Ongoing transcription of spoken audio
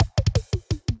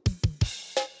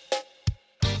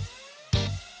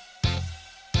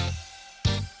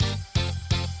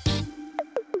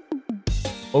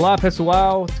Olá,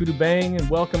 pessoal, tudo bem? And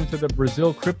welcome to the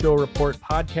Brazil Crypto Report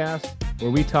podcast,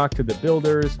 where we talk to the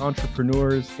builders,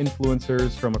 entrepreneurs,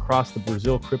 influencers from across the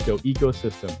Brazil crypto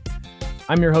ecosystem.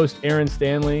 I'm your host, Aaron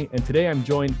Stanley, and today I'm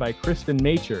joined by Kristin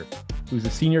Majcher, who's a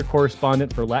senior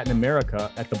correspondent for Latin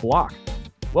America at The Block.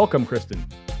 Welcome, Kristin.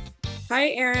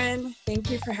 Hi, Aaron.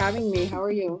 Thank you for having me. How are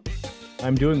you?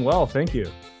 I'm doing well, thank you.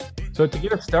 So to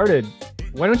get us started,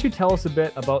 why don't you tell us a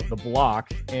bit about The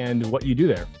Block and what you do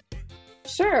there?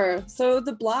 Sure. So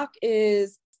The Block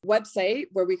is a website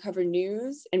where we cover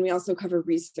news and we also cover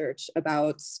research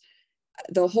about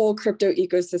the whole crypto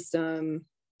ecosystem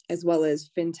as well as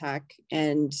fintech.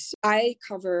 And I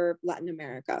cover Latin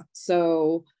America.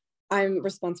 So I'm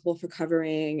responsible for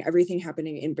covering everything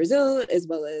happening in Brazil as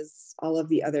well as all of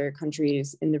the other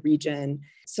countries in the region.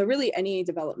 So really any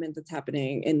development that's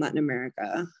happening in Latin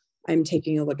America, I'm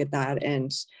taking a look at that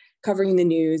and covering the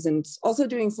news and also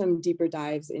doing some deeper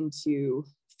dives into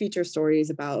feature stories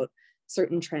about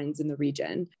certain trends in the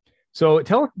region. So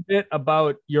tell us a bit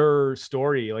about your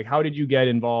story. Like, how did you get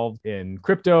involved in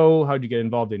crypto? How did you get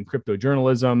involved in crypto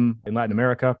journalism in Latin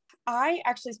America? I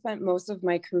actually spent most of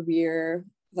my career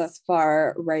thus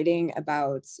far writing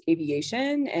about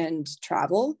aviation and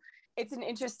travel. It's an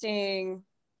interesting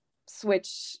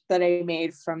switch that I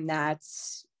made from that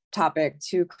topic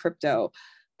to crypto.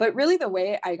 But really the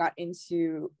way I got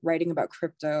into writing about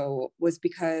crypto was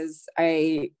because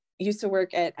I used to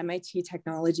work at MIT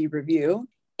Technology Review.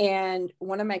 And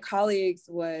one of my colleagues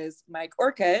was Mike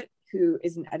Orcutt, who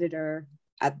is an editor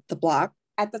at The Block.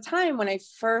 At the time when I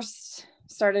first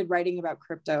started writing about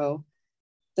crypto,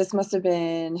 this must have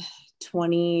been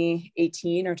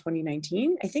 2018 or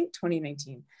 2019, I think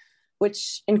 2019.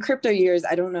 Which in crypto years,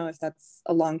 I don't know if that's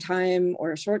a long time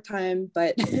or a short time,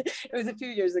 but it was a few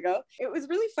years ago. It was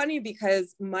really funny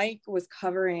because Mike was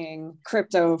covering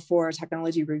crypto for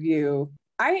Technology Review.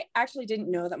 I actually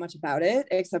didn't know that much about it,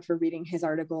 except for reading his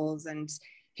articles and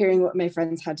hearing what my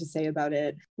friends had to say about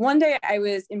it. One day I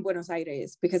was in Buenos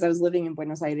Aires because I was living in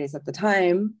Buenos Aires at the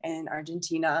time in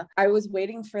Argentina. I was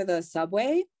waiting for the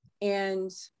subway and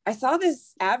I saw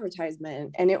this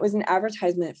advertisement, and it was an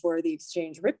advertisement for the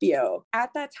exchange Ripio.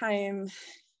 At that time,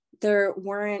 there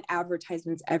weren't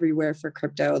advertisements everywhere for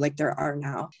crypto like there are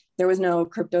now. There was no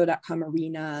crypto.com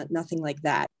arena, nothing like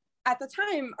that. At the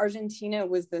time, Argentina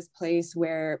was this place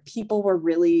where people were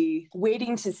really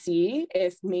waiting to see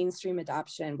if mainstream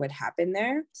adoption would happen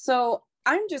there. So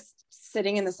I'm just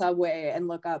sitting in the subway and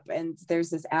look up and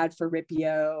there's this ad for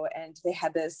Ripio and they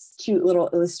had this cute little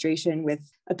illustration with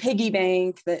a piggy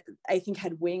bank that I think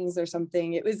had wings or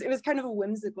something. It was kind of a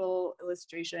whimsical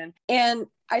illustration. And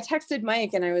I texted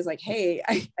Mike and I was like, hey,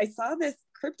 I saw this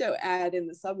crypto ad in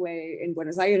the subway in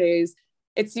Buenos Aires.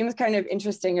 It seems kind of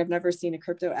interesting. I've never seen a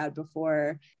crypto ad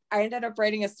before. I ended up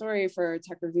writing a story for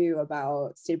Tech Review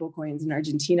about stablecoins in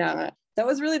Argentina. That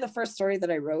was really the first story that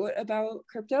I wrote about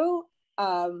crypto.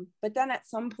 But then at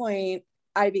some point,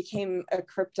 I became a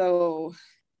crypto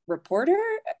reporter,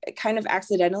 kind of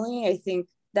accidentally. I think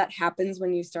that happens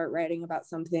when you start writing about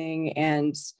something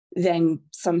and then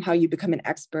somehow you become an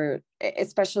expert,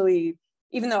 especially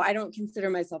even though I don't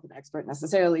consider myself an expert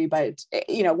necessarily, but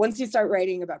once you start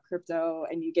writing about crypto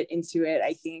and you get into it,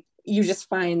 I think you just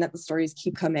find that the stories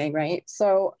keep coming, right?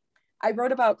 So I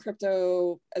wrote about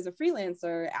crypto as a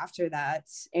freelancer after that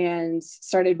and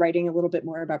started writing a little bit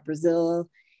more about Brazil.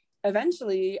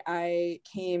 Eventually, I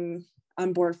came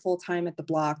on board full-time at The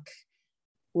Block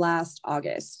last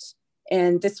August.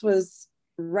 And this was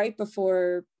right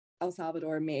before El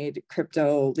Salvador made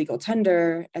crypto legal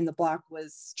tender, and The Block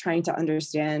was trying to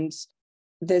understand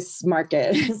this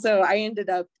market. So I ended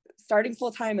up starting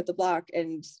full-time at The Block,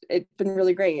 and it's been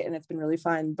really great and it's been really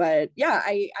fun. But yeah,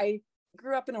 I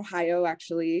grew up in Ohio,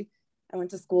 actually. I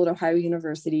went to school at Ohio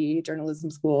University, journalism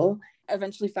school. I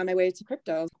eventually found my way to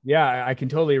crypto. Yeah, I can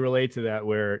totally relate to that,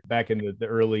 where back in the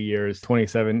early years,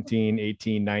 2017,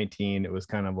 18, 19, it was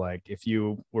kind of like if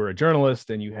you were a journalist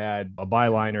and you had a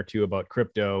byline or two about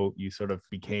crypto, you sort of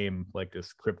became like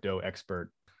this crypto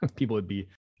expert. People would be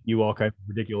you all kinds of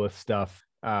ridiculous stuff.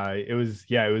 It was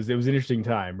an interesting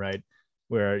time, right?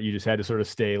 Where you just had to sort of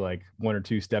stay like one or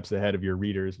two steps ahead of your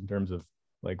readers in terms of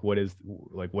what is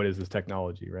this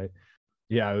technology, right?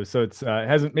 Yeah, so it's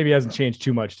hasn't changed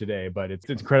too much today, but it's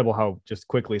incredible how just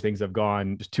quickly things have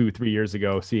gone. Just 2-3 years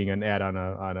ago, seeing an ad on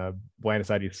a Buenos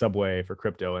Aires subway for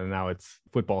crypto, and now it's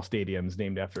football stadiums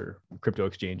named after crypto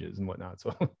exchanges and whatnot.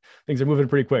 So things are moving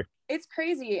pretty quick. It's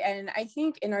crazy, and I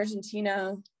think in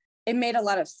Argentina, it made a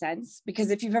lot of sense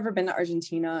because if you've ever been to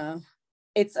Argentina,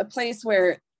 it's a place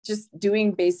where just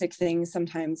doing basic things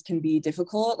sometimes can be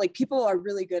difficult. Like people are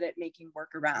really good at making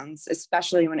workarounds,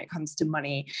 especially when it comes to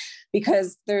money,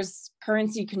 because there's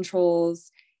currency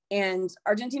controls and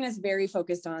Argentina is very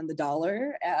focused on the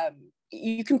dollar.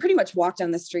 You can pretty much walk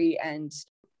down the street and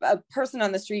a person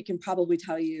on the street can probably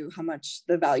tell you how much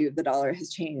the value of the dollar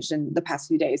has changed in the past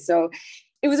few days. So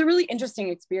it was a really interesting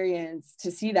experience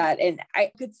to see that. And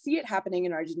I could see it happening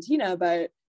in Argentina,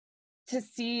 but to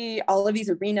see all of these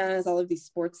arenas, all of these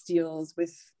sports deals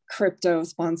with crypto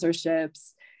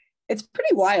sponsorships, it's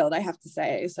pretty wild, I have to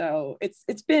say. So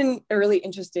it's been a really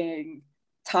interesting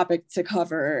topic to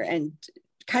cover and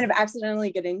kind of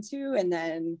accidentally get into, and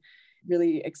then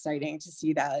really exciting to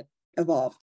see that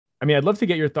evolve. I mean, I'd love to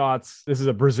get your thoughts. This is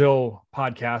a Brazil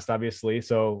podcast, obviously.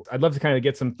 So I'd love to kind of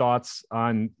get some thoughts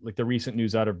on like the recent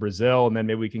news out of Brazil, and then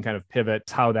maybe we can kind of pivot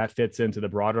how that fits into the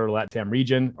broader Latam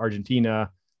region,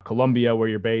 Argentina, Colombia, where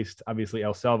you're based. Obviously,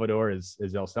 El Salvador is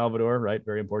El Salvador, right?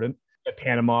 Very important.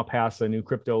 Panama passed a new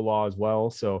crypto law as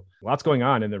well. So lots going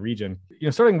on in the region.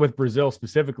 Starting with Brazil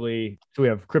specifically, so we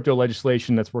have crypto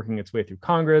legislation that's working its way through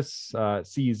Congress.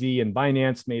 CZ and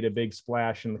Binance made a big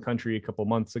splash in the country a couple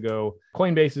months ago.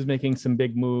 Coinbase is making some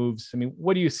big moves. I mean,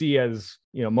 what do you see as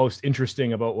most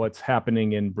interesting about what's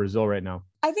happening in Brazil right now?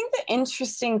 I think the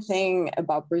interesting thing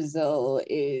about Brazil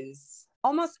is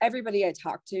almost everybody I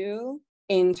talk to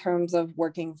in terms of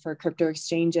working for crypto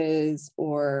exchanges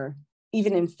or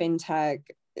even in fintech,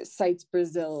 cites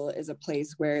Brazil as a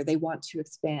place where they want to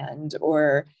expand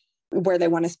or where they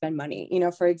want to spend money.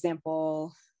 For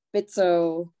example,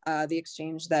 Bitso, the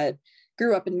exchange that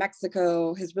grew up in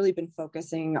Mexico, has really been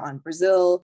focusing on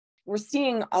Brazil. We're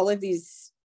seeing all of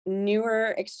these newer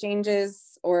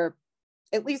exchanges, or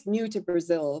at least new to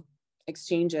Brazil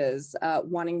exchanges,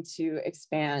 wanting to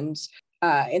expand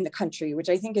in the country, which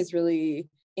I think is really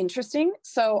interesting.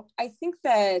 So I think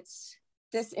that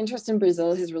this interest in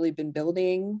Brazil has really been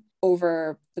building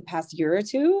over the past year or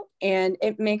two. And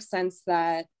it makes sense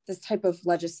that this type of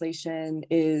legislation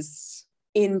is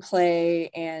in play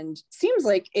and seems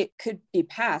like it could be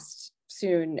passed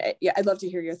soon. Yeah, I'd love to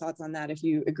hear your thoughts on that if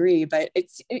you agree, but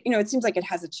it seems like it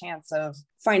has a chance of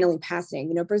finally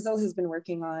passing. Brazil has been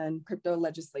working on crypto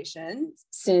legislation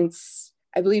since,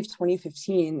 I believe,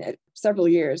 2015, several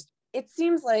years. It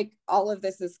seems like all of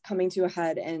this is coming to a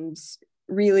head, and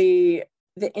really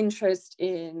the interest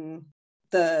in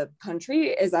the country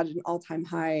is at an all-time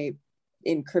high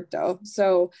in crypto.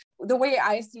 So the way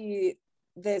I see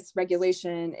this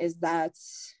regulation is that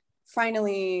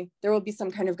finally there will be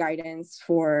some kind of guidance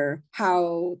for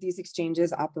how these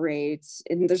exchanges operate.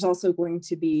 And there's also going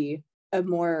to be a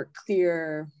more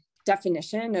clear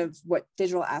definition of what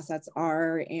digital assets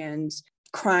are and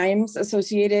crimes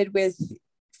associated with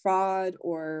fraud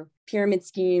or pyramid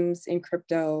schemes in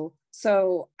crypto.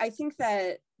 So I think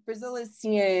that Brazil is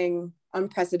seeing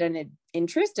unprecedented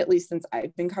interest, at least since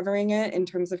I've been covering it, in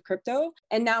terms of crypto.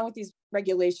 And now with these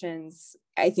regulations,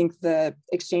 I think the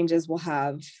exchanges will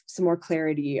have some more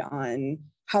clarity on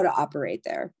how to operate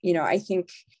there. I think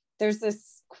there's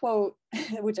this quote,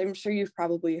 which I'm sure you've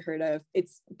probably heard of.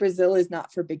 It's Brazil is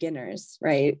not for beginners,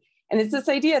 right? And it's this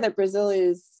idea that Brazil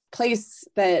is a place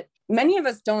that many of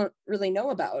us don't really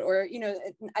know about, or,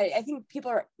 I think people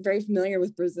are very familiar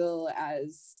with Brazil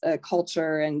as a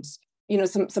culture and,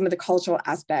 some of the cultural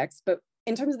aspects, but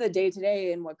in terms of the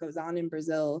day-to-day and what goes on in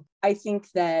Brazil, I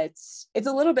think that it's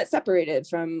a little bit separated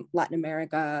from Latin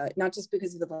America, not just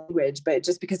because of the language, but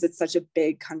just because it's such a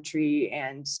big country,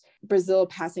 and Brazil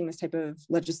passing this type of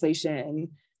legislation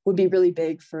would be really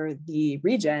big for the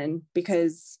region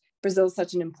because Brazil is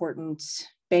such an important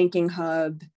banking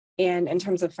hub. And in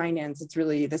terms of finance, it's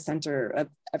really the center of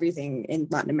everything in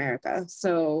Latin America.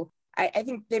 So I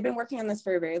think they've been working on this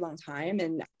for a very long time,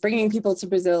 and bringing people to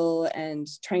Brazil and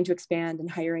trying to expand and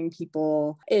hiring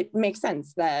people, it makes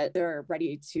sense that they're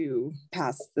ready to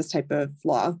pass this type of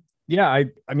law. Yeah,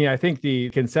 I think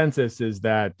the consensus is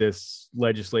that this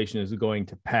legislation is going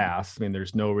to pass. I mean,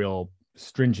 there's no real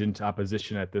stringent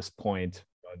opposition at this point.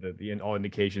 All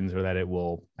indications are that it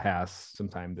will pass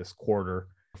sometime this quarter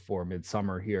for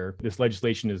midsummer here. This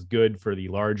legislation is good for the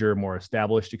larger, more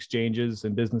established exchanges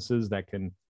and businesses that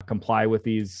can comply with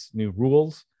these new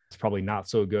rules. It's probably not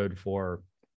so good for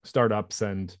startups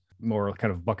and more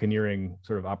kind of buccaneering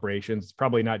sort of operations. It's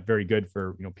probably not very good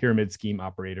for pyramid scheme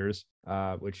operators,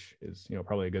 which is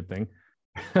probably a good thing.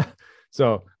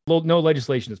 So no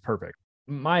legislation is perfect.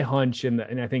 My hunch, and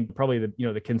I think probably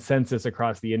the consensus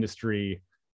across the industry,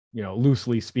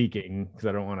 loosely speaking, because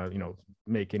I don't want to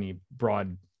make any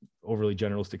broad, overly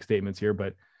generalistic statements here,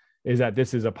 but is that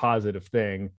this is a positive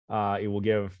thing. It will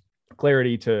give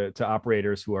clarity to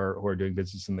operators who are doing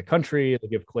business in the country. It'll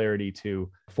give clarity to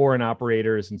foreign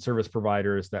operators and service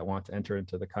providers that want to enter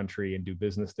into the country and do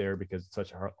business there because it's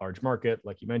such a large market,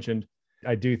 like you mentioned.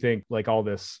 I do think like all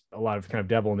this, a lot of kind of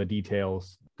devil in the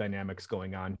details dynamics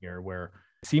going on here, where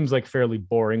it seems like fairly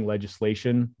boring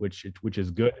legislation, which is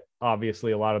good.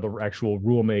 Obviously, a lot of the actual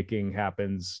rulemaking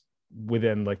happens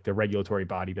within like the regulatory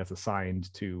body that's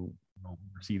assigned to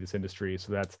oversee this industry.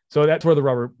 So that's where the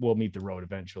rubber will meet the road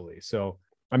eventually. So,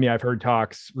 I mean, I've heard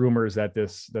rumors that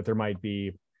there might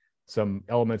be some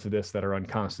elements of this that are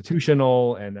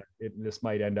unconstitutional, and this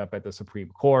might end up at the Supreme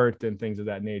Court and things of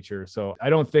that nature. So I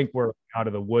don't think we're out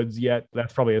of the woods yet.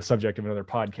 That's probably a subject of another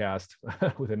podcast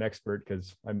with an expert,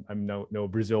 because I'm no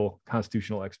Brazil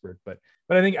constitutional expert. But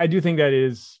I do think that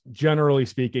is, generally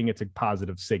speaking, it's a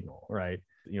positive signal, right?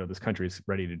 This country is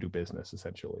ready to do business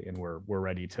essentially, and we're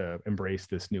ready to embrace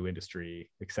this new industry,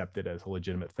 accept it as a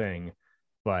legitimate thing.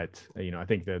 But, I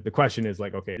think the question is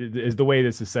like, okay, is the way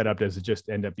this is set up, does it just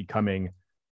end up becoming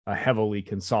a heavily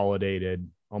consolidated,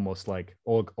 almost like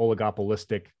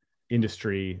oligopolistic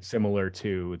industry similar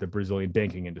to the Brazilian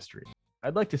banking industry?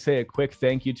 I'd like to say a quick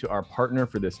thank you to our partner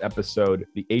for this episode,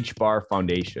 the HBAR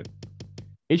Foundation.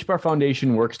 HBAR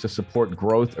Foundation works to support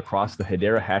growth across the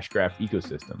Hedera Hashgraph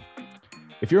ecosystem.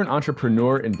 If you're an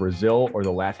entrepreneur in Brazil or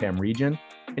the Latam region,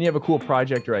 and you have a cool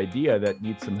project or idea that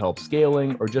needs some help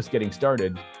scaling or just getting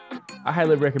started, I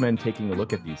highly recommend taking a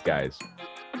look at these guys.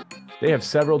 They have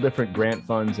several different grant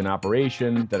funds in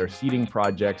operation that are seeding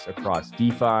projects across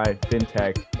DeFi,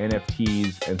 FinTech,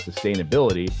 NFTs, and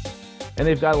sustainability, and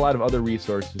they've got a lot of other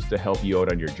resources to help you out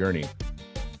on your journey.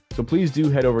 So please do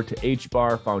head over to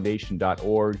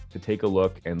hbarfoundation.org to take a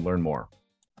look and learn more.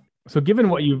 So given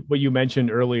what you mentioned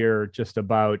earlier, just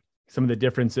about some of the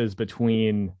differences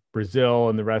between Brazil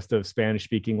and the rest of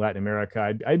Spanish-speaking Latin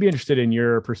America, I'd be interested in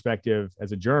your perspective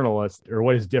as a journalist, or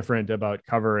what is different about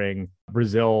covering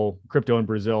Brazil, crypto in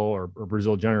Brazil, or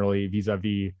Brazil generally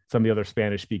vis-a-vis some of the other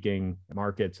Spanish-speaking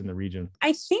markets in the region.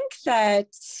 I think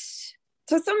that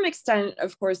to some extent,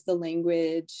 of course, the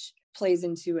language plays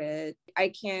into it. I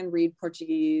can read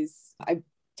Portuguese. I've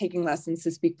taking lessons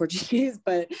to speak Portuguese,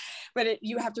 but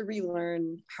you have to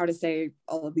relearn how to say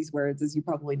all of these words, as you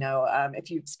probably know,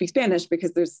 if you speak Spanish,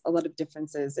 because there's a lot of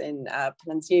differences in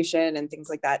pronunciation and things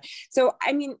like that. So,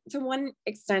 I mean, to one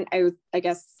extent, I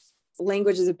guess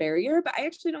language is a barrier, but I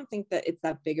actually don't think that it's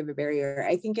that big of a barrier.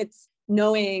 I think it's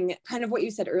knowing kind of what you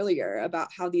said earlier about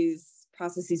how these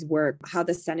processes work, how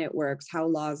the Senate works, how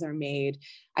laws are made.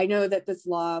 I know that this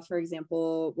law, for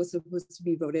example, was supposed to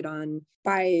be voted on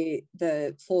by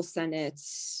the full Senate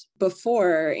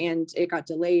before, and it got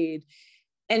delayed.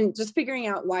 And just figuring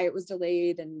out why it was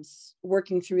delayed and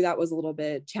working through that was a little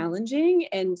bit challenging.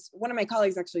 And one of my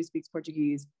colleagues actually speaks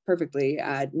Portuguese perfectly,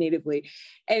 natively.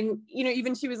 And,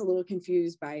 even she was a little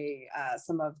confused by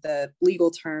some of the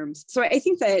legal terms. So I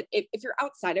think that if you're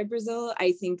outside of Brazil,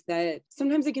 I think that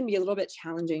sometimes it can be a little bit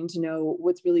challenging to know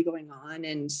what's really going on.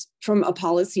 And from a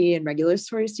policy and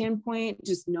regulatory standpoint,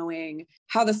 just knowing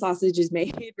how the sausage is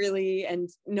made, really, and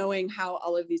knowing how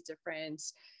all of these different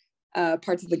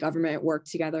parts of the government work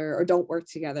together or don't work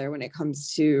together when it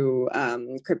comes to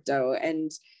crypto. And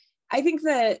I think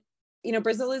that,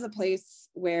 Brazil is a place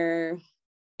where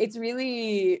it's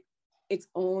really its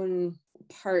own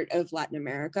part of Latin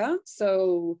America.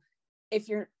 So if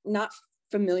you're not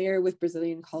familiar with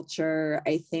Brazilian culture,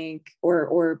 I think,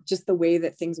 or just the way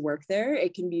that things work there,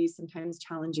 it can be sometimes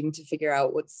challenging to figure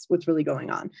out what's really going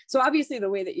on. So obviously the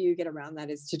way that you get around that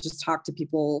is to just talk to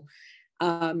people.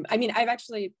 I've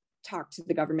actually talked to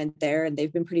the government there, and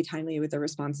they've been pretty timely with their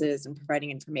responses and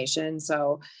providing information.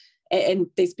 So, and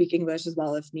they speak English as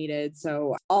well if needed.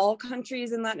 So all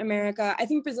countries in Latin America, I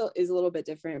think Brazil is a little bit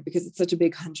different because it's such a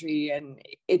big country, and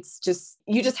it's just,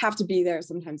 you just have to be there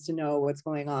sometimes to know what's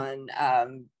going on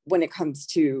when it comes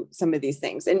to some of these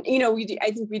things. And,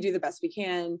 I think we do the best we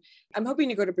can. I'm hoping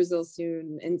to go to Brazil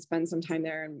soon and spend some time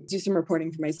there and do some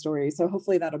reporting for my story. So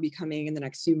hopefully that'll be coming in the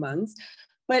next few months.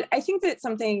 But I think that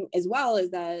something as well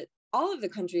is that all of the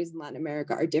countries in Latin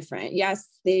America are different. Yes,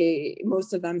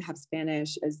 most of them have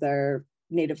Spanish as their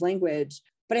native language,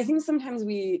 but I think sometimes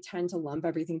we tend to lump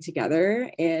everything together.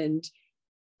 And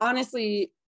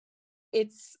honestly,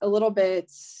 it's a little bit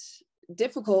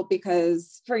difficult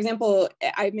because, for example,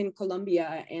 I'm in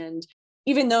Colombia, and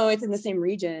even though it's in the same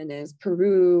region as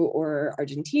Peru or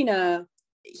Argentina,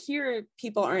 here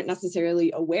people aren't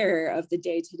necessarily aware of the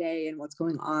day-to-day and what's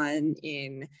going on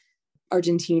in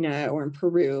Argentina or in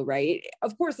Peru, right?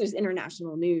 Of course, there's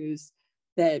international news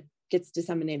that gets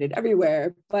disseminated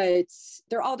everywhere, but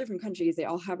they're all different countries. They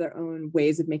all have their own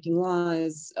ways of making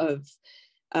laws, of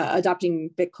adopting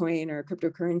Bitcoin or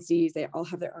cryptocurrencies. They all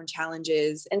have their own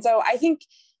challenges. And so I think,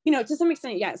 to some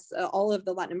extent, yes, all of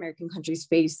the Latin American countries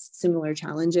face similar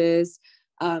challenges,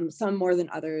 some more than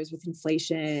others with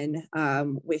inflation,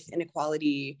 with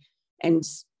inequality and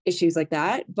issues like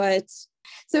that. But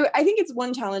so I think it's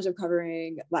one challenge of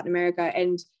covering Latin America,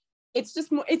 and it's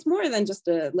more than just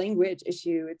a language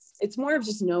issue. It's more of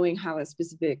just knowing how a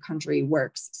specific country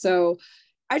works. So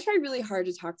I try really hard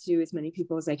to talk to as many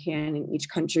people as I can in each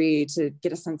country to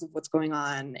get a sense of what's going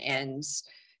on and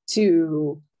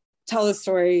to tell the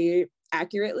story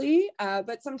accurately.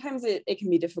 But sometimes it can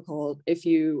be difficult if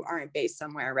you aren't based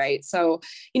somewhere, right? So,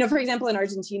 for example, in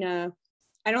Argentina,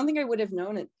 I don't think I would have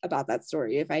known about that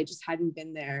story if I just hadn't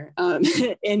been there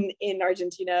in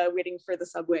Argentina waiting for the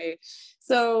subway.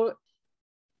 So,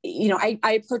 I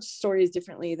approach stories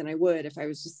differently than I would if I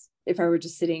were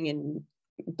just sitting in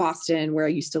Boston, where I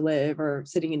used to live, or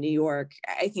sitting in New York.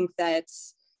 I think that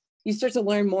you start to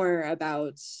learn more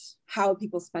about how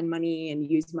people spend money and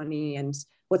use money and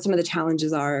what some of the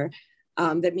challenges are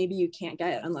that maybe you can't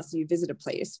get unless you visit a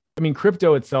place. I mean,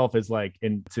 crypto itself is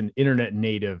it's an internet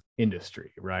native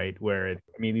industry, right? Where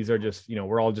these are just,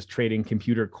 we're all just trading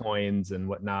computer coins and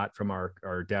whatnot from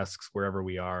our desks wherever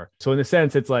we are. So in a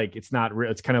sense, it's not real.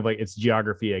 It's kind of it's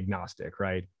geography agnostic,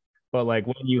 right? But when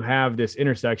you have this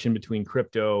intersection between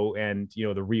crypto and,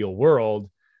 the real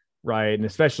world, right? And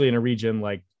especially in a region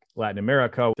like Latin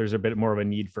America, there's a bit more of a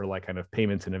need for kind of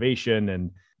payments innovation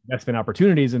and investment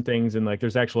opportunities and things. And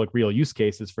there's actual real use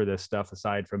cases for this stuff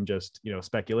aside from just,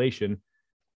 speculation.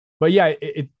 But yeah,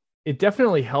 it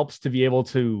definitely helps to be able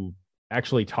to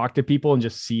actually talk to people and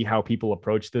just see how people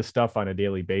approach this stuff on a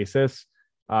daily basis,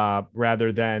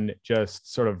 rather than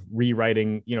just sort of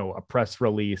rewriting, a press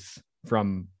release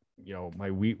from, my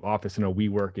office in a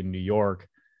WeWork in New York.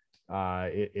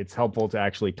 It's helpful to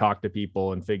actually talk to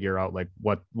people and figure out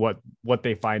what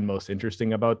they find most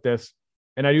interesting about this.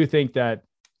 And I do think that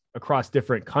across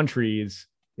different countries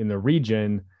in the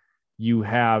region,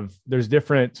 there's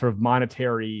different sort of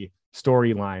monetary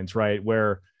storylines, right?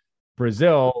 Where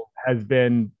Brazil has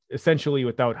been essentially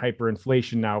without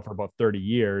hyperinflation now for about 30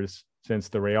 years since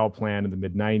the Real plan in the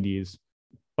mid 90s.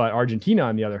 But Argentina,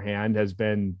 on the other hand, has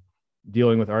been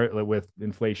dealing with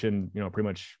inflation, pretty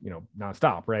much,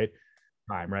 nonstop, right?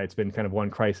 Right. It's been kind of one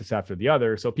crisis after the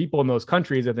other. So people in those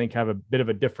countries, I think, have a bit of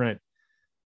a different,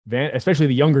 especially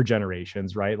the younger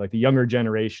generations, right? Like the younger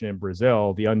generation in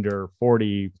Brazil, the under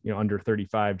 40, under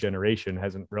 35 generation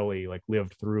hasn't really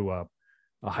lived through a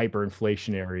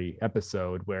hyperinflationary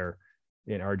episode, where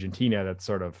in Argentina, that's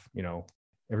sort of,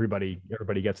 everybody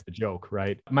gets the joke,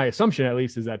 right? My assumption, at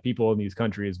least, is that people in these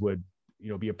countries would,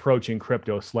 be approaching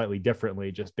crypto slightly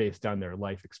differently just based on their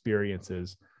life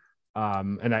experiences.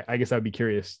 And I guess I'd be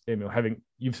curious,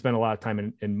 you've spent a lot of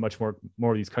time in much more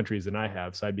of these countries than I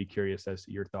have. So I'd be curious as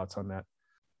to your thoughts on that.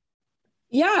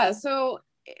 Yeah. So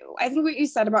I think what you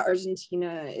said about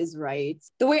Argentina is right.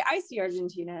 The way I see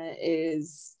Argentina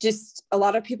is just a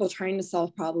lot of people trying to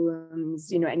solve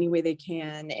problems, any way they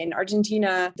can. In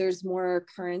Argentina, there's more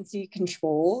currency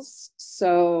controls.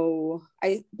 So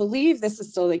I believe this is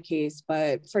still the case,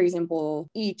 but for example,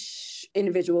 each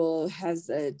individual has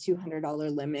a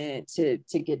 $200 limit to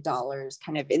get dollars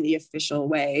kind of in the official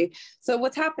way. So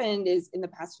what's happened is in the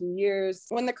past few years,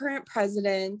 when the current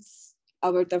president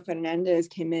Alberto Fernandez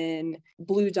came in,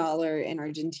 blue dollar in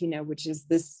Argentina, which is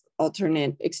this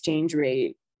alternate exchange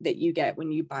rate that you get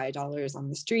when you buy dollars on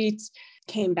the streets,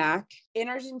 came back. In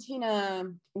Argentina,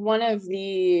 one of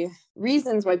the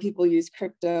reasons why people use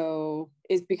crypto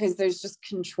is because there's just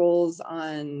controls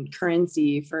on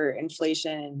currency for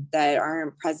inflation that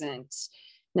aren't present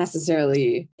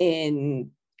necessarily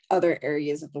in other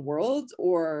areas of the world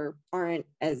or aren't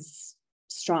as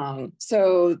strong.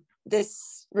 So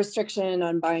this restriction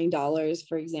on buying dollars,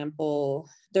 for example,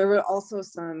 there were also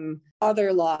some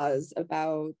other laws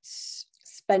about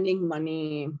spending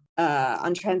money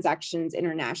on transactions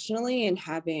internationally and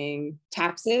having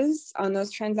taxes on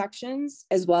those transactions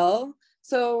as well.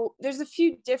 So there's a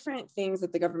few different things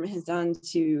that the government has done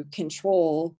to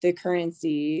control the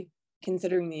currency,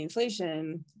 considering the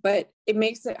inflation, but it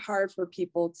makes it hard for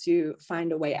people to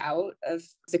find a way out of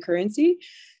the currency.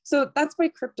 So that's why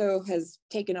crypto has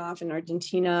taken off in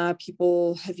Argentina.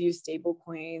 People have used stable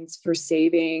coins for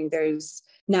saving. There's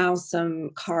now some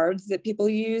cards that people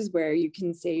use where you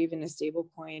can save in a stable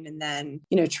coin and then,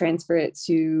 transfer it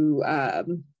to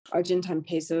Argentine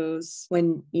pesos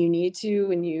when you need to,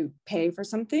 when you pay for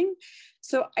something.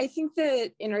 So I think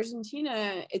that in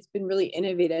Argentina, it's been really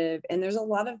innovative, and there's a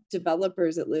lot of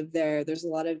developers that live there. There's a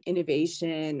lot of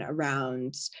innovation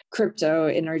around crypto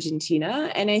in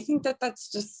Argentina. And I think that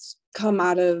that's just come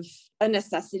out of a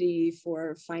necessity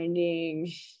for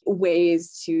finding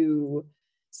ways to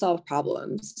solve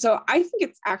problems. So I think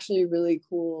it's actually really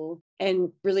cool and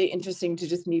really interesting to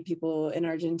just meet people in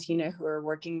Argentina who are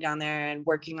working down there and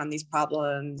working on these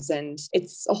problems. And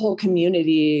it's a whole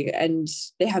community, and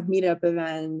they have meetup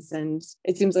events, and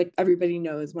it seems like everybody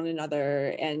knows one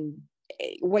another. And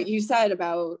what you said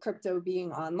about crypto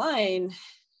being online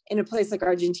in a place like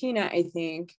Argentina, I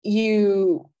think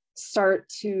you start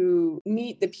to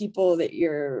meet the people that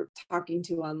you're talking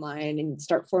to online and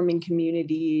start forming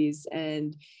communities.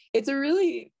 And it's a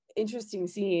really interesting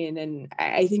scene. And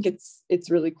I think it's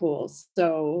really cool.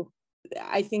 So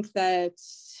I think that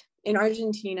in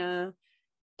Argentina,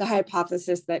 the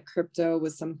hypothesis that crypto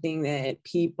was something that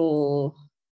people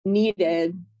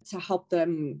needed to help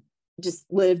them just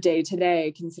live day to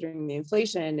day, considering the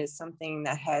inflation, is something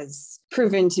that has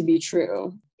proven to be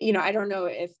true. You know, I don't know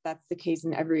if that's the case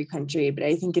in every country, but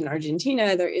I think in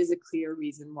Argentina, there is a clear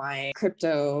reason why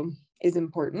crypto is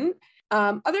important.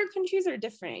 Other countries are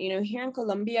different. You know, here in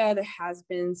Colombia, there has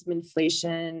been some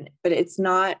inflation, but it's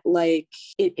not like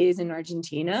it is in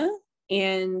Argentina.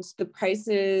 And the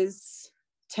prices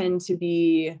tend to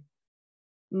be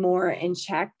more in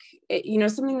check.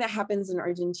 Something that happens in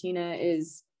Argentina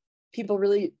is people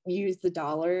really use the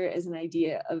dollar as an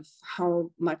idea of how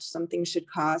much something should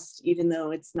cost, even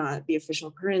though it's not the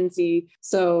official currency.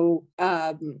 So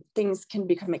things can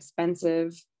become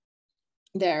expensive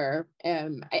there.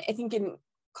 I think in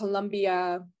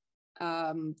Colombia,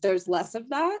 there's less of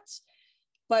that,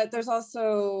 but there's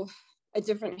also a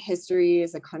different history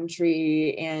as a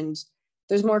country, and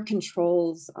there's more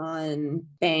controls on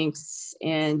banks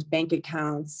and bank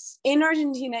accounts in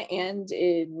Argentina and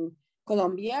in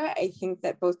Colombia. I think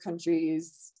that both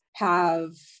countries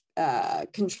have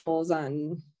controls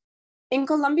on. In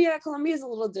Colombia is a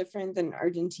little different than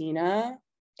Argentina.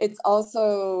 It's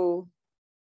also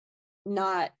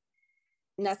not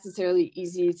necessarily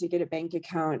easy to get a bank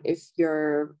account if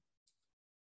you're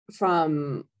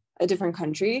from a different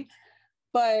country,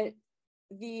 but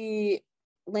the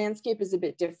landscape is a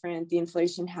bit different. The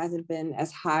inflation hasn't been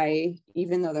as high,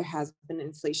 even though there has been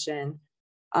inflation.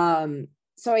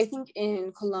 So I think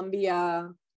in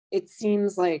Colombia, it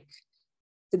seems like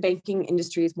the banking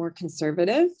industry is more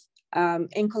conservative.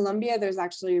 In Colombia, there's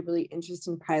actually a really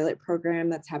interesting pilot program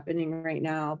that's happening right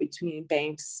now between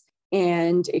banks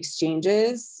and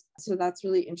exchanges. So that's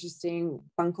really interesting.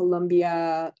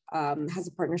 Bancolombia has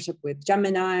a partnership with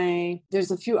Gemini.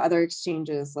 There's a few other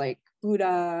exchanges like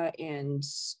Buda and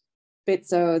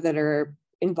Bitso that are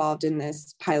involved in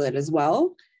this pilot as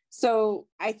well. So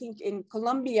I think in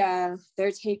Colombia,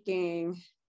 they're taking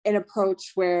an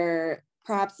approach where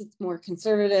perhaps it's more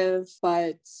conservative,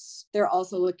 but they're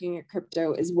also looking at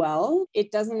crypto as well. It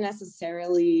doesn't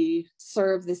necessarily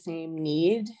serve the same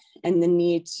need and the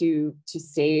need to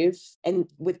save, and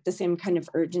with the same kind of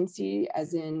urgency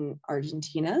as in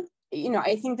Argentina.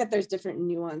 I think that there's different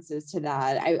nuances to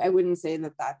that. I wouldn't say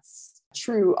that that's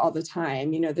true all the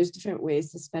time. There's different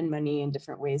ways to spend money and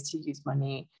different ways to use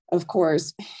money. Of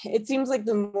course, it seems like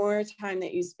the more time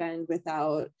that you spend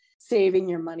without saving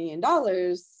your money in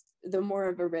dollars, the more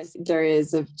of a risk there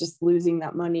is of just losing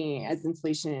that money as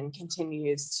inflation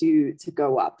continues to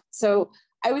go up. So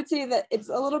I would say that it's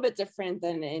a little bit different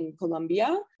than in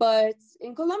Colombia, but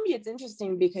in Colombia, it's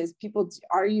interesting because people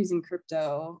are using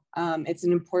crypto. It's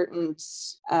an important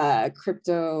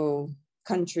crypto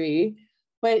country,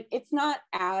 but it's not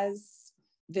as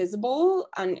visible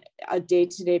on a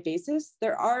day-to-day basis.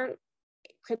 There are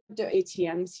crypto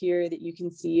ATMs here that you can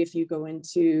see if you go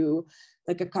into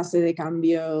like a casa de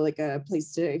cambio, like a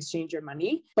place to exchange your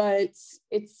money, but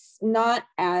it's not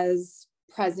as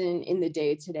present in the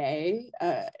day-to-day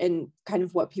and kind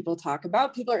of what people talk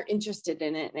about. People are interested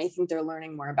in it, and I think they're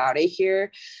learning more about it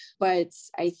here, but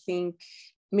I think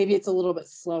maybe it's a little bit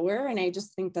slower, and I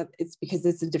just think that it's because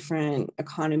it's a different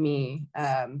economy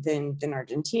than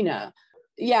Argentina.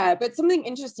 Yeah, but something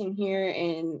interesting here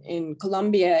in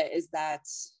Colombia is that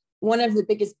one of the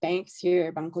biggest banks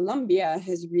here, Bancolombia,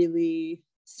 has really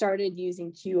started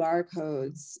using QR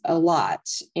codes a lot.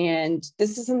 And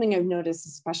this is something I've noticed,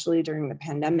 especially during the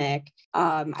pandemic.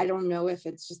 I don't know if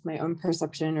it's just my own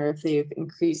perception or if they've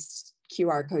increased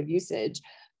QR code usage,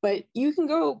 but you can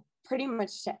go pretty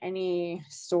much to any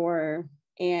store,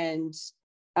 and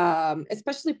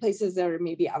especially places that are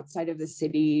maybe outside of the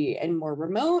city and more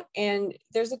remote. And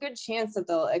there's a good chance that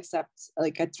they'll accept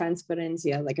like a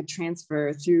transferencia, like a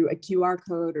transfer through a QR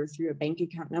code or through a bank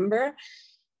account number.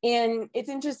 And it's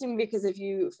interesting because if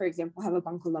you, for example, have a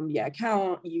Bancolombia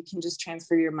account, you can just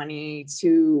transfer your money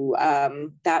to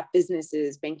that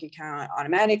business's bank account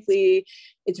automatically.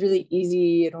 It's really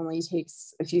easy. It only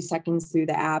takes a few seconds through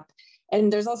the app.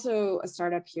 And there's also a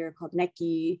startup here called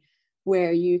Neki,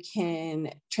 where you can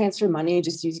transfer money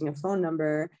just using a phone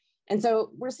number. And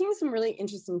so we're seeing some really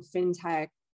interesting fintech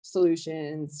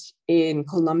solutions in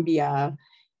Colombia.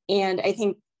 And I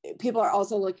think people are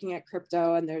also looking at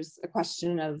crypto, and there's a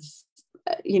question of,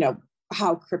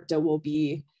 how crypto will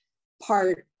be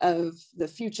part of the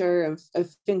future of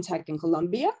fintech in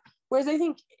Colombia. Whereas I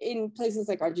think in places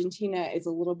like Argentina, it's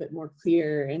a little bit more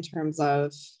clear in terms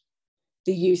of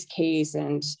the use case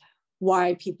and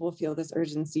why people feel this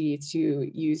urgency to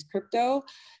use crypto.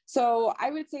 So I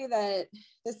would say that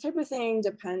this type of thing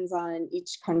depends on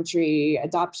each country.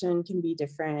 Adoption can be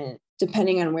different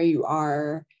depending on where you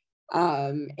are.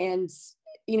 And,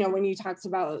 when you talked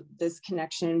about this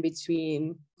connection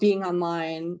between being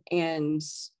online and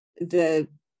the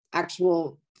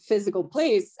actual physical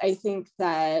place, I think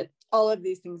that all of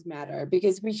these things matter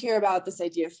because we hear about this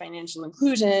idea of financial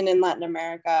inclusion in Latin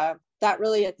America. That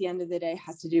really, at the end of the day,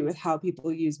 has to do with how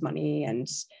people use money and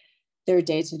their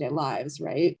day-to-day lives,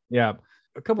 right? Yeah.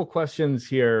 A couple questions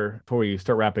here before we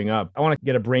start wrapping up. I want to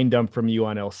get a brain dump from you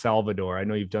on El Salvador. I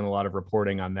know you've done a lot of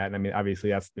reporting on that. And I mean, obviously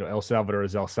that's, El Salvador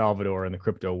is El Salvador in the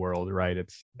crypto world, right?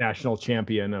 It's national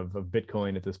champion of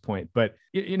Bitcoin at this point. But,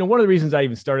 one of the reasons I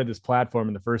even started this platform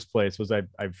in the first place was I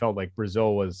felt like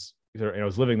Brazil was, and I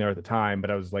was living there at the time,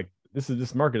 but I was like,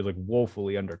 this market is like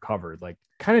woefully undercovered. Like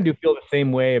kind of do feel the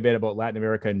same way a bit about Latin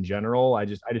America in general. I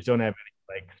just don't have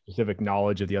any specific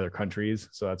knowledge of the other countries.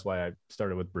 So that's why I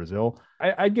started with Brazil.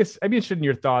 I guess I'd be interested in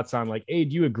your thoughts on do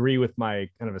you agree with my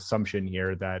kind of assumption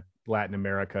here that Latin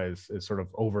America is sort of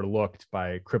overlooked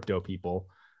by crypto people?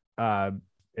 And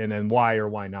then why or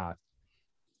why not?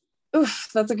 Oof,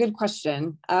 that's a good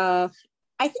question.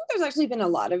 I think there's actually been a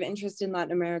lot of interest in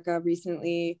Latin America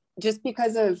recently, just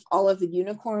because of all of the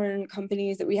unicorn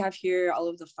companies that we have here, all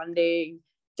of the funding.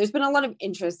 There's been a lot of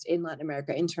interest in Latin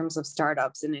America in terms of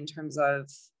startups and in terms of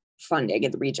funding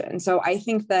in the region. So I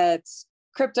think that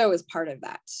crypto is part of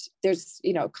that. There's,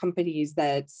 companies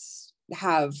that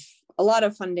have a lot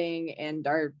of funding and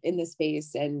are in the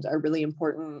space and are really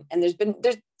important. And there's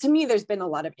been a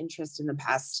lot of interest in the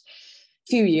past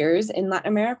few years in Latin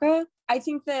America. I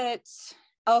think that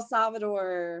El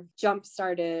Salvador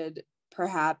jump-started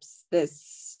perhaps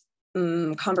this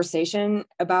conversation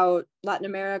about Latin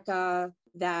America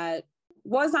that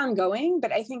was ongoing,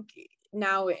 but I think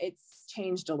now it's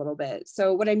changed a little bit.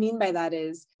 So what I mean by that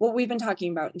is what we've been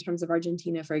talking about in terms of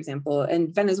Argentina, for example,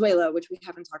 and Venezuela, which we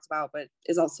haven't talked about, but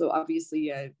is also obviously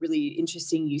a really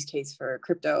interesting use case for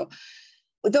crypto.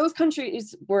 Those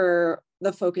countries were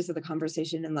the focus of the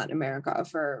conversation in Latin America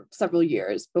for several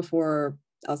years before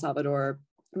El Salvador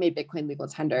made Bitcoin legal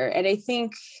tender. And I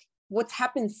think what's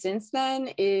happened since then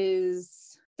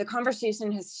is the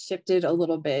conversation has shifted a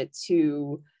little bit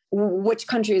to which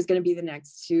country is going to be the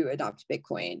next to adopt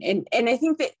Bitcoin. And I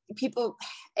think that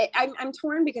I'm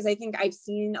torn because I think I've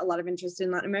seen a lot of interest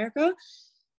in Latin America,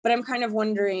 but I'm kind of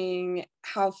wondering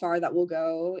how far that will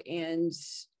go and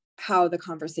how the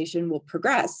conversation will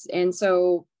progress. And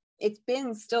so it's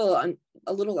been still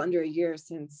a little under a year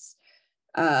since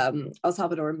El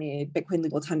Salvador made Bitcoin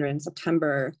legal tender in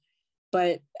September.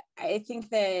 But I think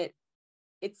that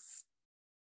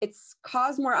it's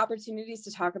caused more opportunities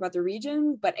to talk about the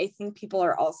region, but I think people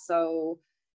are also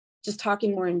just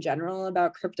talking more in general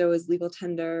about crypto as legal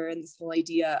tender and this whole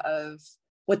idea of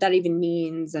what that even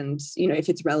means and, if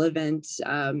it's relevant.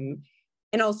 And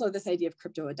also this idea of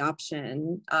crypto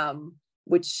adoption,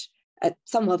 which at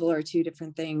some level are two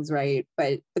different things, right?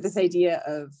 But this idea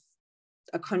of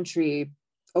a country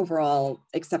overall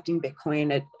accepting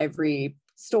Bitcoin at every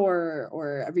store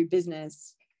or every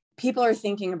business, people are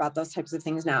thinking about those types of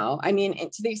things now. I mean,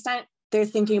 to the extent they're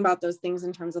thinking about those things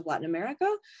in terms of Latin America,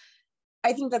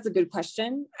 I think that's a good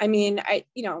question. I mean,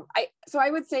 so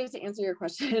I would say, to answer your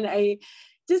question, I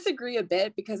disagree a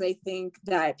bit because I think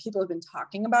that people have been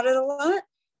talking about it a lot.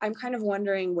 I'm kind of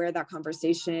wondering where that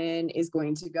conversation is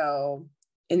going to go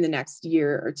in the next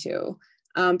year or two.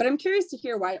 But I'm curious to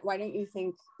hear why don't you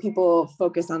think people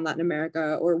focus on Latin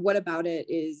America, or what about it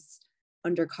is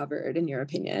undercovered in your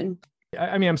opinion?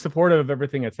 I mean, I'm supportive of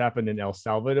everything that's happened in El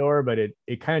Salvador, but it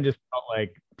kind of just felt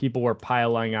like people were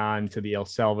piling on to the El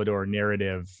Salvador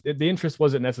narrative. The interest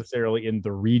wasn't necessarily in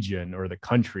the region or the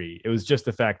country. It was just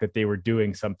the fact that they were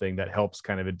doing something that helps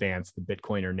kind of advance the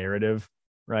Bitcoiner narrative,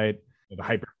 right? The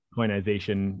hyper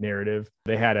coinization narrative.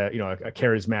 They had a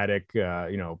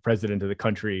charismatic, president of the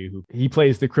country who he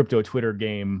plays the crypto Twitter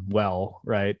game well,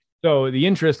 right? So the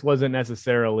interest wasn't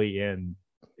necessarily in,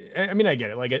 I mean, I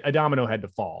get it. Like a domino had to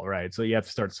fall, right? So you have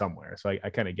to start somewhere. So I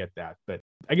kind of get that. But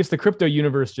I guess the crypto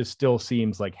universe just still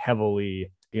seems like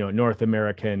heavily, North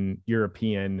American,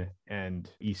 European, and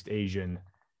East Asian,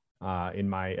 in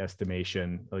my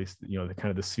estimation, at least, the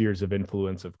kind of the spheres of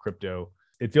influence of crypto.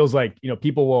 It feels like,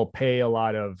 people will pay a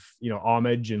lot of,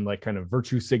 homage and like kind of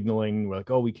virtue signaling. We're like,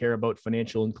 oh, we care about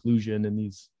financial inclusion in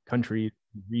these countries,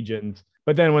 regions.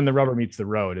 But then when the rubber meets the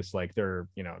road, it's like they're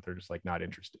just like not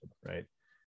interested, right?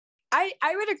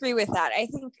 I would agree with that.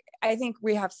 I think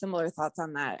we have similar thoughts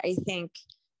on that. I think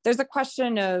there's a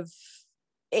question of,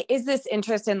 is this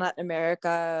interest in Latin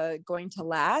America going to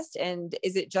last? And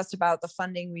is it just about the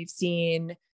funding we've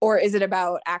seen, or is it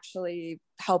about actually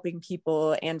helping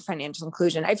people and financial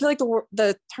inclusion? I feel like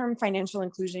the term financial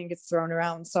inclusion gets thrown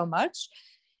around so much.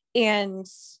 And,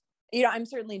 I'm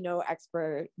certainly no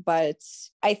expert, but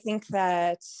I think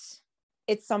that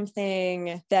it's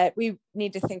something that we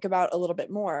need to think about a little bit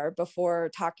more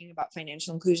before talking about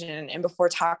financial inclusion and before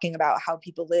talking about how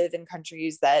people live in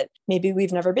countries that maybe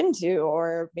we've never been to,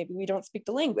 or maybe we don't speak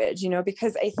the language,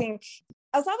 because I think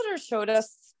El Salvador showed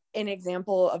us an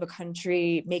example of a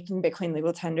country making Bitcoin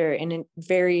legal tender in a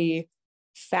very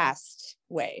fast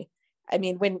way. I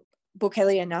mean, when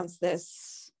Bukele announced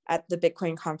this at the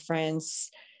Bitcoin conference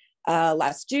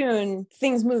last June,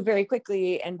 things moved very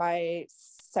quickly. And by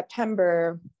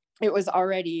September, it was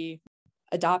already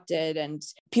adopted and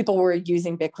people were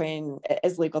using Bitcoin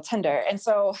as legal tender. And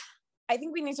so I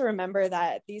think we need to remember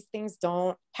that these things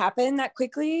don't happen that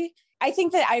quickly. I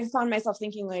think that I've found myself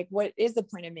thinking, like, what is the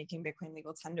point of making Bitcoin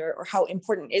legal tender, or how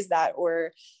important is that,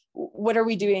 or what are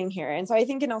we doing here? And so I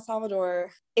think in El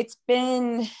Salvador, it's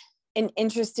been an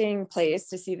interesting place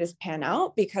to see this pan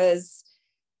out, because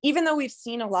even though we've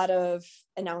seen a lot of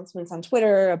announcements on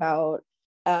Twitter about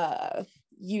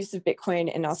use of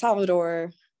Bitcoin in El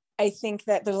Salvador, I think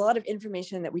that there's a lot of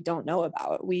information that we don't know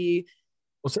about.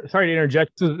 Sorry to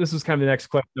interject. So this was kind of the next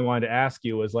question I wanted to ask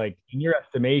you, was like, in your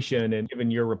estimation and given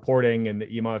your reporting and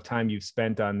the amount of time you've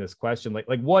spent on this question, like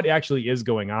what actually is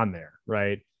going on there,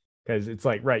 right? Because it's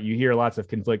like, right, you hear lots of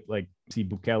conflict, like you see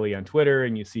Bukele on Twitter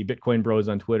and you see Bitcoin bros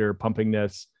on Twitter pumping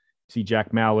this, you see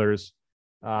Jack Mallers.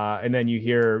 And then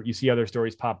you see other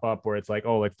stories pop up where it's like,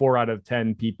 oh, like 4 out of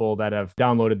 10 people that have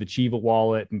downloaded the Chiva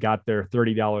wallet and got their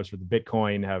 $30 for the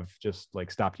Bitcoin have just like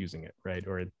stopped using it, right?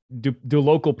 Or do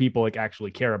local people like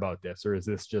actually care about this, or is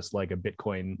this just like a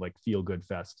Bitcoin like feel good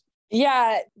fest?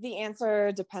 Yeah, the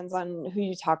answer depends on who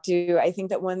you talk to. I think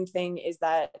that one thing is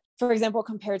that, for example,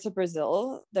 compared to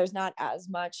Brazil, there's not as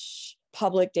much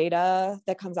public data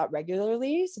that comes out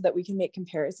regularly so that we can make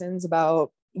comparisons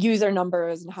about user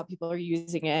numbers and how people are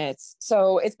using it.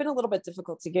 So it's been a little bit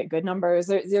difficult to get good numbers.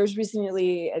 There's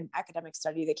recently an academic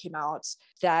study that came out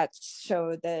that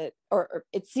showed that, or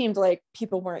it seemed like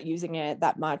people weren't using it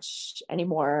that much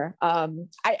anymore.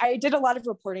 I did a lot of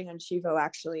reporting on Chivo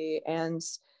actually, and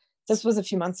this was a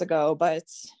few months ago, but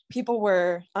people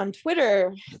were on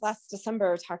Twitter last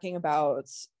December talking about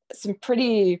some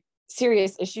pretty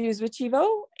serious issues with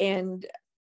Chivo. And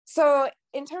so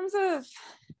in terms of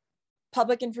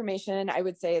public information, I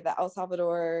would say that El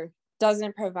Salvador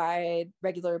doesn't provide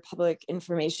regular public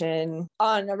information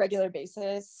on a regular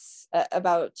basis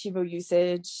about Chivo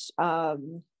usage.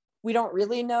 We don't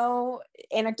really know.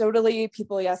 Anecdotally,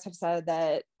 people, yes, have said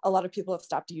that a lot of people have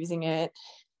stopped using it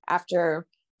after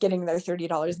getting their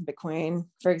 $30 in Bitcoin,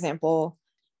 for example.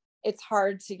 It's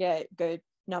hard to get good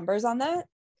numbers on that.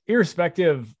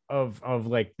 Irrespective of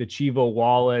like the Chivo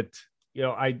wallet,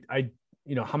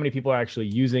 how many people are actually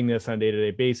using this on a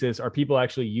day-to-day basis? Are people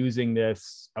actually using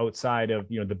this outside of,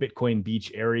 the Bitcoin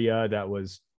Beach area that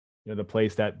was, the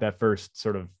place that first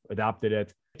sort of adopted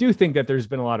it? I do think that there's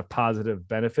been a lot of positive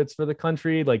benefits for the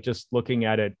country, like just looking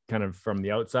at it kind of from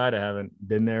the outside. I haven't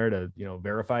been there to,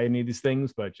 verify any of these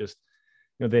things, but just,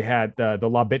 they had the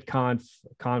La BitConf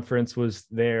conference was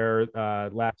there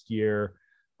last year,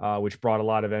 which brought a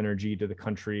lot of energy to the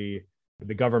country.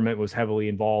 The government was heavily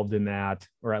involved in that,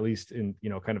 or at least in,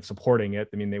 kind of supporting it.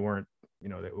 I mean, they weren't,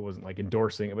 it wasn't like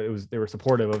endorsing it, but they were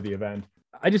supportive of the event.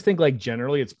 I just think like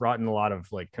generally it's brought in a lot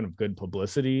of like kind of good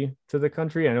publicity to the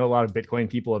country. I know a lot of Bitcoin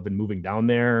people have been moving down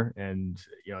there, and,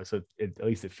 so at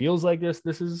least it feels like this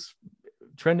is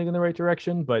trending in the right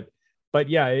direction. But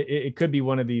yeah, it could be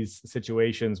one of these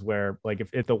situations where like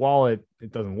if the wallet,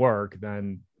 it doesn't work,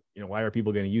 then, why are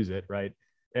people going to use it? Right.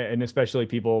 And especially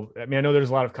people, I mean, I know there's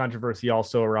a lot of controversy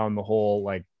also around the whole,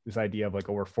 like this idea of like,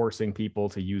 oh, we're forcing people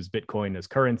to use Bitcoin as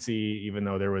currency, even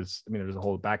though there's a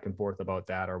whole back and forth about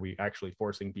that. Are we actually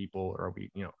forcing people, or are we,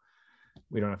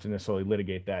 we don't have to necessarily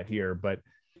litigate that here, but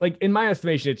like in my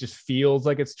estimation, it just feels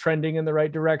like it's trending in the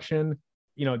right direction.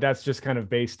 That's just kind of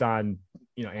based on,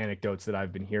 anecdotes that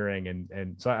I've been hearing.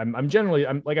 And so I'm generally,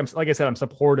 like I said, I'm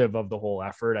supportive of the whole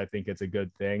effort. I think it's a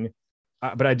good thing.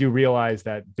 But I do realize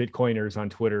that Bitcoiners on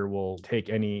Twitter will take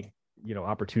any,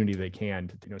 opportunity they can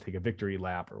to, take a victory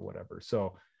lap or whatever.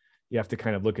 So you have to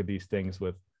kind of look at these things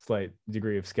with slight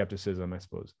degree of skepticism, I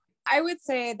suppose. I would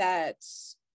say that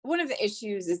one of the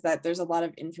issues is that there's a lot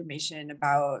of information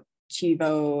about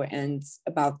Chivo and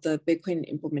about the Bitcoin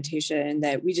implementation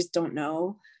that we just don't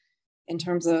know, in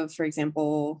terms of, for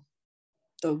example,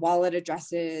 the wallet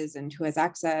addresses and who has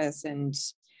access, and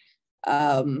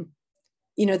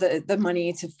the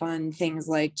money to fund things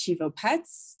like Chivo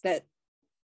Pets. That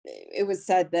it was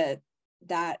said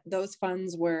that those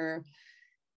funds were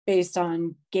based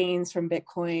on gains from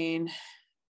Bitcoin,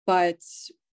 but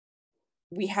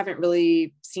we haven't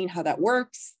really seen how that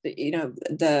works.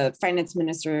 The finance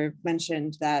minister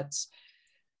mentioned that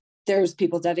there's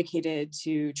people dedicated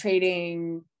to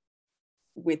trading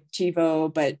with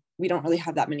Chivo, but we don't really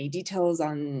have that many details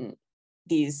on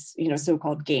these,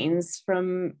 so-called gains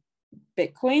from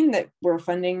Bitcoin that were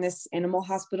funding this animal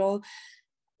hospital.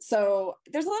 So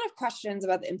there's a lot of questions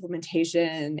about the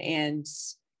implementation and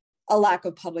a lack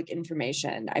of public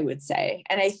information, I would say.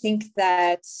 And I think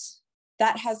that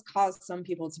has caused some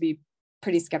people to be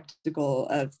pretty skeptical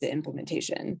of the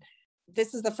implementation.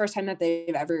 This is the first time that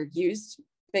they've ever used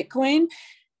Bitcoin.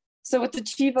 So with the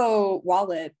Chivo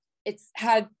wallet, it's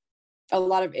had a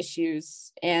lot of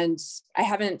issues, and I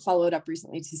haven't followed up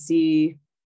recently to see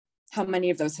how many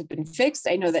of those have been fixed.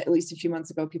 I know that at least a few months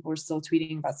ago, people were still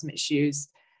tweeting about some issues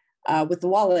with the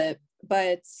wallet,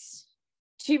 but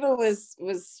Chivo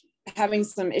was having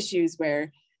some issues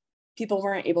where people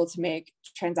weren't able to make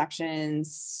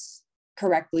transactions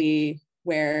correctly,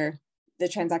 where the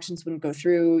transactions wouldn't go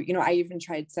through. I even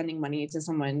tried sending money to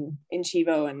someone in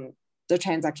Chivo and the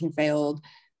transaction failed.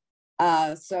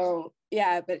 So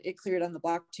yeah, but it cleared on the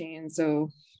blockchain. So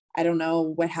I don't know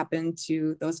what happened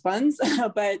to those funds,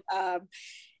 but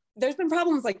there's been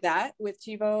problems like that with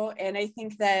Chivo. And I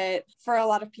think that for a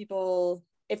lot of people,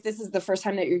 if this is the first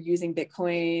time that you're using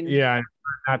Bitcoin, yeah,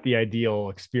 not the ideal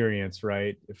experience,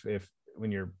 right? If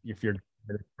you're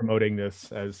promoting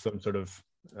this as some sort of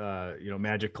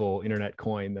magical internet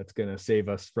coin that's going to save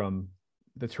us from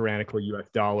the tyrannical US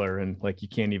dollar, and like you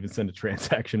can't even send a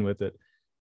transaction with it.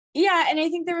 Yeah, and I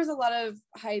think there was a lot of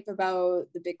hype about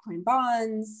the Bitcoin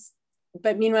bonds,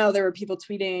 but meanwhile there were people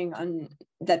tweeting on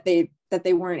that they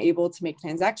weren't able to make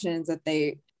transactions, that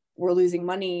they were losing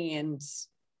money and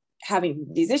having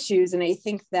these issues. And I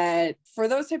think that for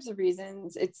those types of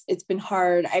reasons, it's been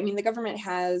hard. I mean, the government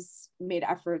has made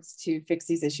efforts to fix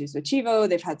these issues with Chivo.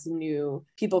 They've had some new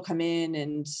people come in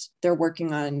and they're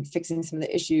working on fixing some of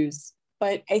the issues.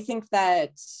 But I think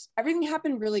that everything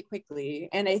happened really quickly.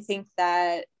 And I think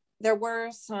that there were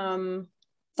some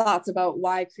thoughts about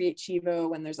why create Chivo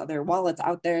when there's other wallets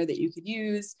out there that you could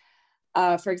use.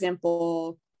 For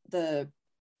example, the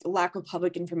lack of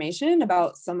public information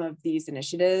about some of these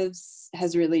initiatives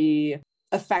has really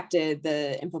affected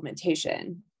the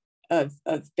implementation of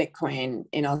Bitcoin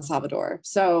in El Salvador.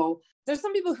 So there's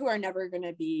some people who are never going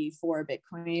to be for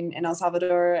Bitcoin in El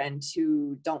Salvador and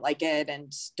who don't like it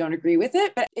and don't agree with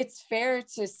it. But it's fair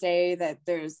to say that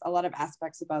there's a lot of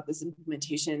aspects about this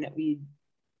implementation that we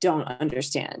don't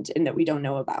understand and that we don't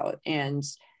know about. And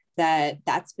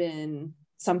that's been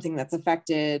something that's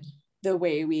affected the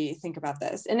way we think about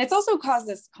this. And it's also caused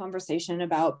this conversation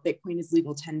about Bitcoin as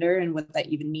legal tender and what that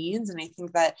even means. And I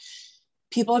think that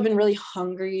people have been really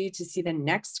hungry to see the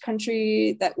next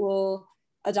country that will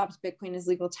adopt Bitcoin as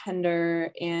legal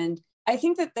tender. And I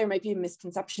think that there might be a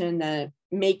misconception that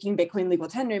making Bitcoin legal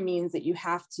tender means that you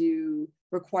have to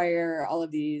require all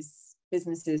of these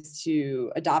businesses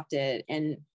to adopt it.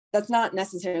 And that's not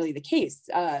necessarily the case.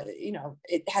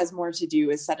 It has more to do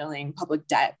with settling public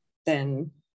debt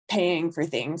than paying for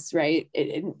things, right?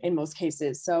 In most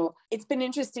cases. So it's been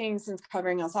interesting since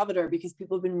covering El Salvador because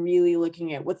people have been really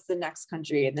looking at what's the next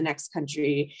country and the next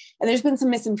country. And there's been some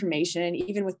misinformation.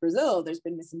 Even with Brazil, there's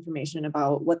been misinformation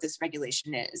about what this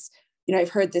regulation is.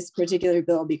 I've heard this particular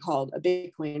bill be called a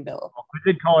Bitcoin bill. I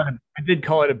did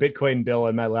call it a Bitcoin bill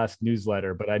in my last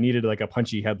newsletter, but I needed like a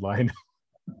punchy headline.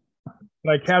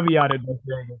 But I caveated by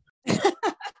saying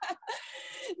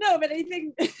No, but I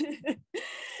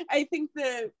think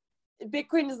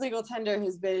Bitcoin as legal tender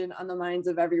has been on the minds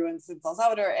of everyone since El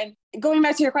Salvador. And going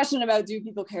back to your question about do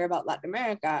people care about Latin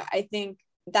America, I think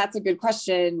that's a good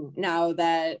question now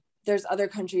that there's other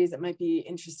countries that might be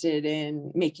interested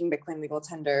in making Bitcoin legal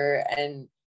tender, and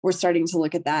we're starting to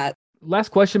look at that. Last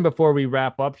question before we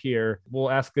wrap up here.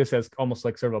 We'll ask this as almost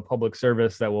like sort of a public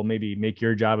service that will maybe make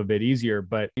your job a bit easier,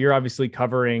 but you're obviously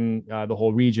covering the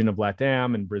whole region of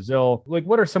Latam and Brazil. Like,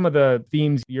 what are some of the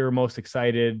themes you're most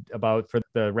excited about for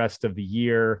the rest of the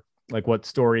year? Like, what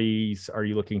stories are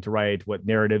you looking to write? What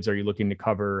narratives are you looking to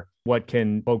cover? What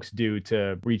can folks do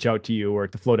to reach out to you or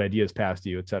to float ideas past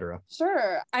you, et cetera?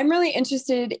 Sure. I'm really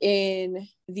interested in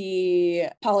the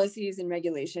policies and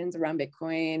regulations around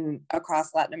Bitcoin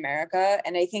across Latin America.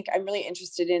 And I think I'm really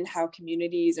interested in how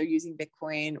communities are using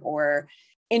Bitcoin or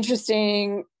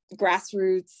interesting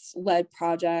grassroots-led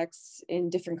projects in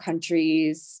different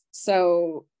countries.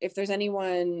 So if there's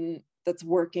anyone that's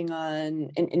working on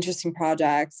an interesting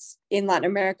projects in Latin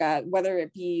America, whether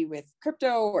it be with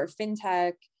crypto or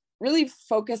fintech, really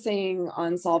focusing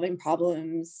on solving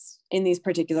problems in these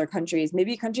particular countries,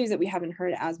 maybe countries that we haven't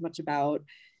heard as much about.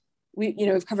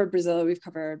 We've covered Brazil, we've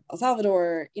covered El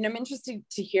Salvador. I'm interested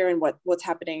to hear in what's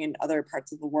happening in other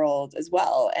parts of the world as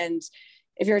well. And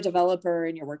if you're a developer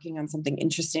and you're working on something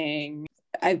interesting,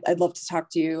 I'd love to talk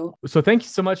to you. So thank you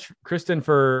so much, Kristin,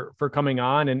 for coming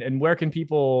on. And where can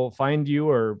people find you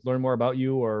or learn more about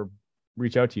you or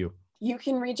reach out to you? You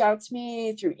can reach out to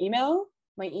me through email.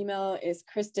 My email is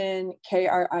Kristin,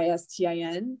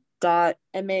 Kristin,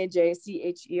 .majcher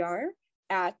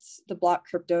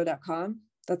 @theblockcrypto.com.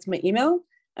 That's my email.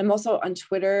 I'm also on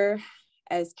Twitter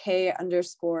as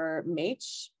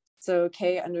K_Mach. So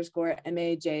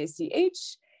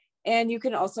K_MAJCH. And you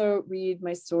can also read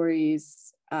my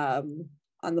stories on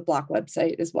the Block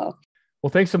website as well.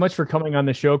 Well, thanks so much for coming on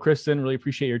the show, Kristin. Really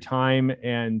appreciate your time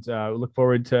and look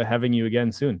forward to having you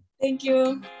again soon. Thank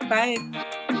you. Bye.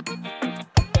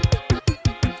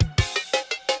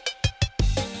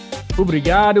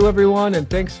 Obrigado, everyone, and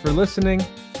thanks for listening.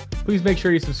 Please make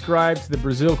sure you subscribe to the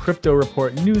Brazil Crypto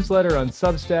Report newsletter on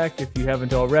Substack if you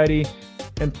haven't already.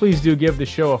 And please do give the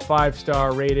show a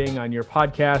 5-star rating on your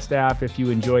podcast app if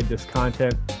you enjoyed this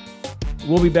content.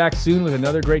 We'll be back soon with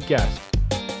another great guest.